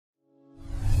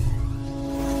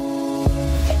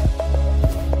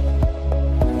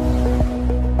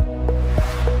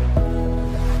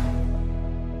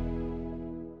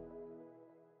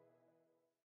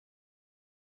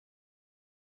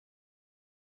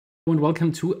And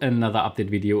welcome to another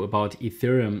update video about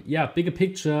Ethereum. Yeah, bigger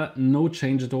picture, no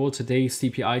change at all today.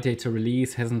 CPI data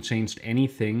release hasn't changed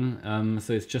anything.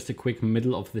 So it's just a quick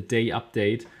middle of the day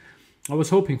update. I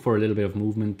was hoping for a little bit of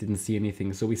movement, didn't see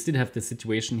anything. So we still have the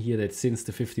situation here that since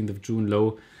the 15th of June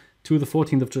low to the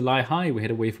 14th of July high, we had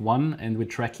a wave 1 and we're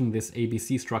tracking this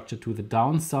ABC structure to the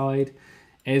downside.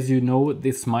 As you know,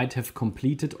 this might have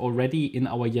completed already in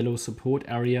our yellow support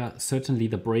area. Certainly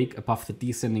the break above the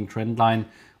descending trend line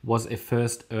was a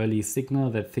first early signal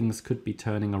that things could be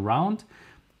turning around.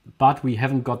 But we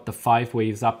haven't got the 5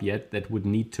 waves up yet that would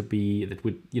need to be,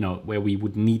 where we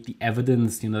would need the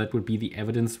evidence, that would be the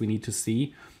evidence we need to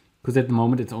see. Because at the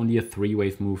moment it's only a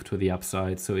 3-wave move to the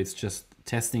upside. So it's just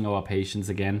testing our patience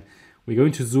again. We're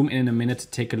going to zoom in a minute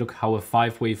to take a look how a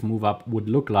 5-wave move up would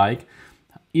look like,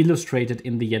 illustrated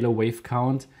in the yellow wave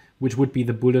count, which would be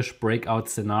the bullish breakout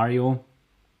scenario.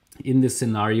 In this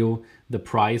scenario, the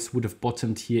price would have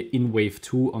bottomed here in wave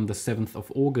 2 on the 7th of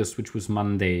August, which was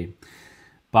Monday.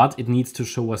 But it needs to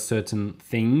show us certain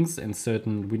things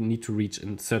and we need to reach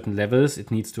in certain levels.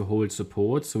 It needs to hold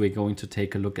support. So we're going to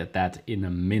take a look at that in a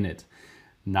minute.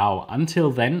 Now, until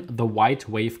then, the white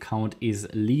wave count is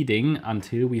leading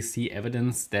until we see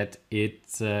evidence that it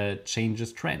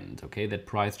changes trend, okay, that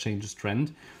price changes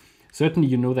trend. Certainly,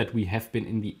 you know that we have been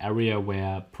in the area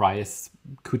where price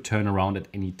could turn around at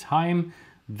any time.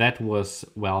 That was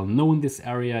well known, this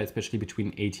area, especially between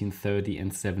 1830 and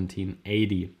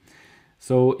 1780.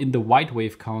 So in the white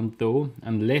wave count, though,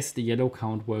 unless the yellow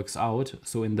count works out,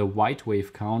 so in the white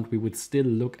wave count, we would still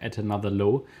look at another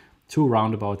low to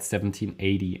around about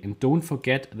 1780. And don't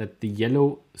forget that the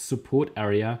yellow support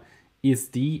area is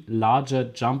the larger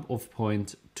jump off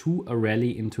point to a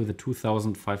rally into the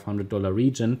 $2,500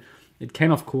 region. It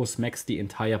can, of course, max the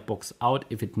entire box out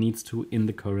if it needs to in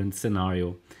the current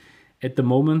scenario. At the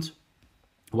moment,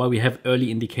 while we have early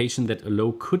indication that a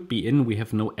low could be in, we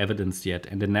have no evidence yet.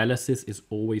 And analysis is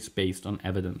always based on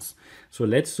evidence. So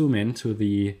let's zoom into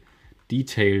the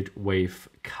detailed wave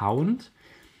count.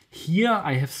 Here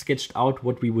I have sketched out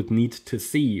what we would need to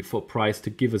see for price to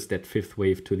give us that 5th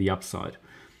wave to the upside.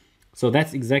 So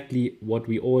that's exactly what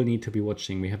we all need to be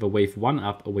watching. We have a wave 1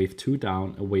 up, a wave 2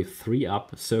 down, a wave 3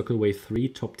 up, circle wave 3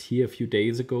 topped here a few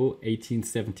days ago,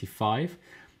 1875.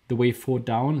 The wave 4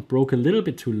 down broke a little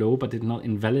bit too low, but did not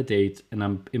invalidate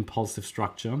an impulsive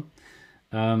structure.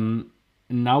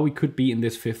 Now we could be in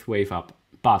this 5th wave up,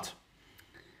 but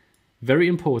very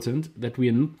important that we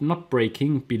are not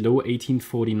breaking below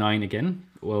 1849 again.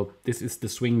 Well, this is the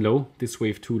swing low, this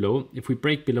wave 2 low. If we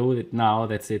break below it now,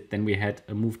 that's it. Then we had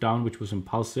a move down, which was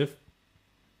impulsive,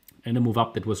 and a move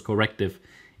up that was corrective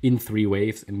in 3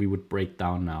 waves, and we would break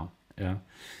down now. Yeah.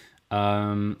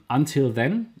 Until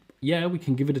then, yeah, we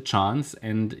can give it a chance,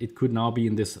 and it could now be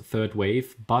in this 3rd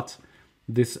wave, but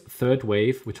this 3rd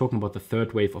wave, we're talking about the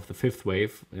 3rd wave of the 5th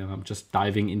wave. I'm just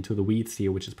diving into the weeds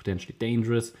here, which is potentially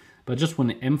dangerous. But I just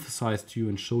want to emphasize to you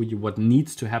and show you what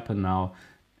needs to happen now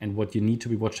and what you need to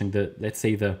be watching, let's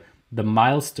say the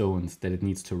milestones that it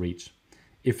needs to reach.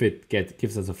 If it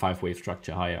gives us a 5-wave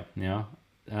structure higher, yeah,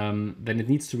 then it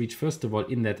needs to reach, first of all,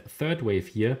 in that 3rd wave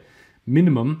here,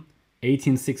 minimum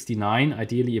 1869,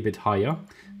 ideally a bit higher.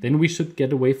 Then we should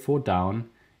get a wave 4 down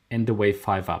and the wave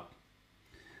 5 up.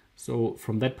 So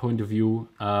from that point of view,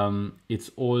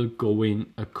 it's all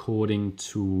going according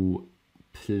to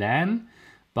plan.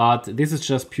 But this is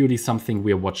just purely something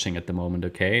we're watching at the moment,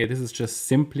 okay? This is just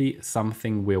simply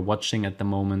something we're watching at the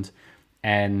moment.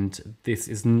 And this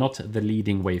is not the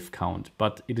leading wave count.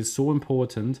 But it is so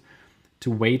important to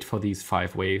wait for these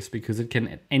 5 waves because it can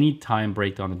at any time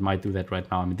break down. It might do that right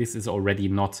now. I mean, this is already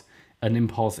not an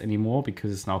impulse anymore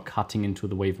because it's now cutting into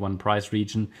the wave 1 price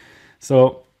region.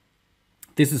 So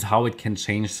this is how it can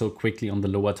change so quickly on the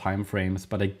lower time frames.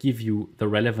 But I give you the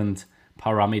relevant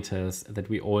parameters that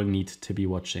we all need to be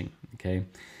watching, okay?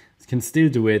 It can still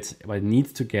do it, but it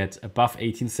needs to get above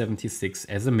 1876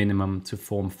 as a minimum to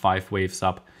form 5 waves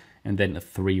up, and then a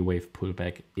 3-wave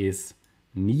pullback is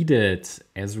needed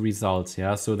as a result,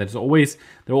 yeah? So there are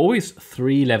always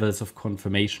 3 levels of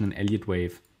confirmation in Elliott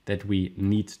Wave that we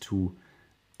need to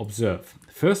observe.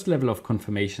 The first level of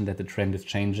confirmation that the trend is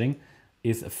changing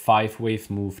is a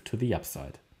 5-wave move to the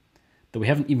upside. Though we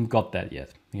haven't even got that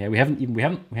yet. Okay, we haven't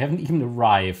even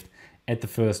arrived at the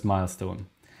first milestone.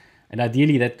 And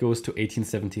ideally that goes to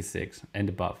 1876 and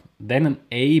above. Then an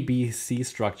ABC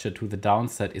structure to the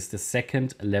downside is the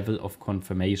 2nd level of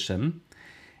confirmation.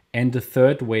 And the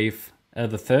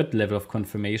 3rd level of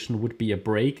confirmation would be a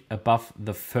break above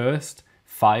the first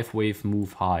 5-wave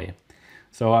move high.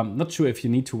 So I'm not sure if you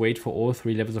need to wait for all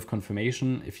 3 levels of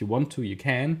confirmation. If you want to, you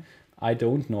can. I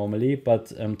don't normally,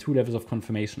 but 2 levels of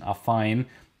confirmation are fine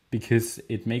because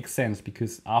it makes sense,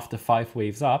 because after 5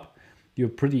 waves up, you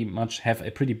pretty much have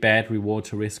a pretty bad reward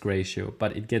to risk ratio,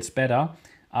 but it gets better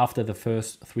after the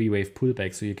first 3-wave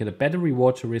pullback. So you get a better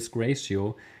reward to risk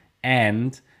ratio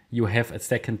and you have a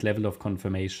second level of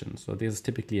confirmation. So this is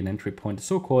typically an entry point, a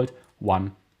so-called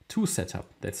 1-2 setup.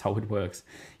 That's how it works.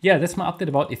 Yeah, that's my update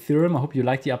about Ethereum. I hope you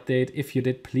liked the update. If you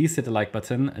did, please hit the like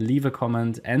button, leave a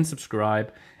comment and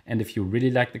subscribe. And if you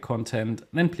really like the content,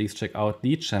 then please check out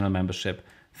the channel membership.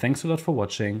 Thanks a lot for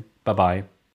watching.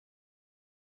 Bye-bye.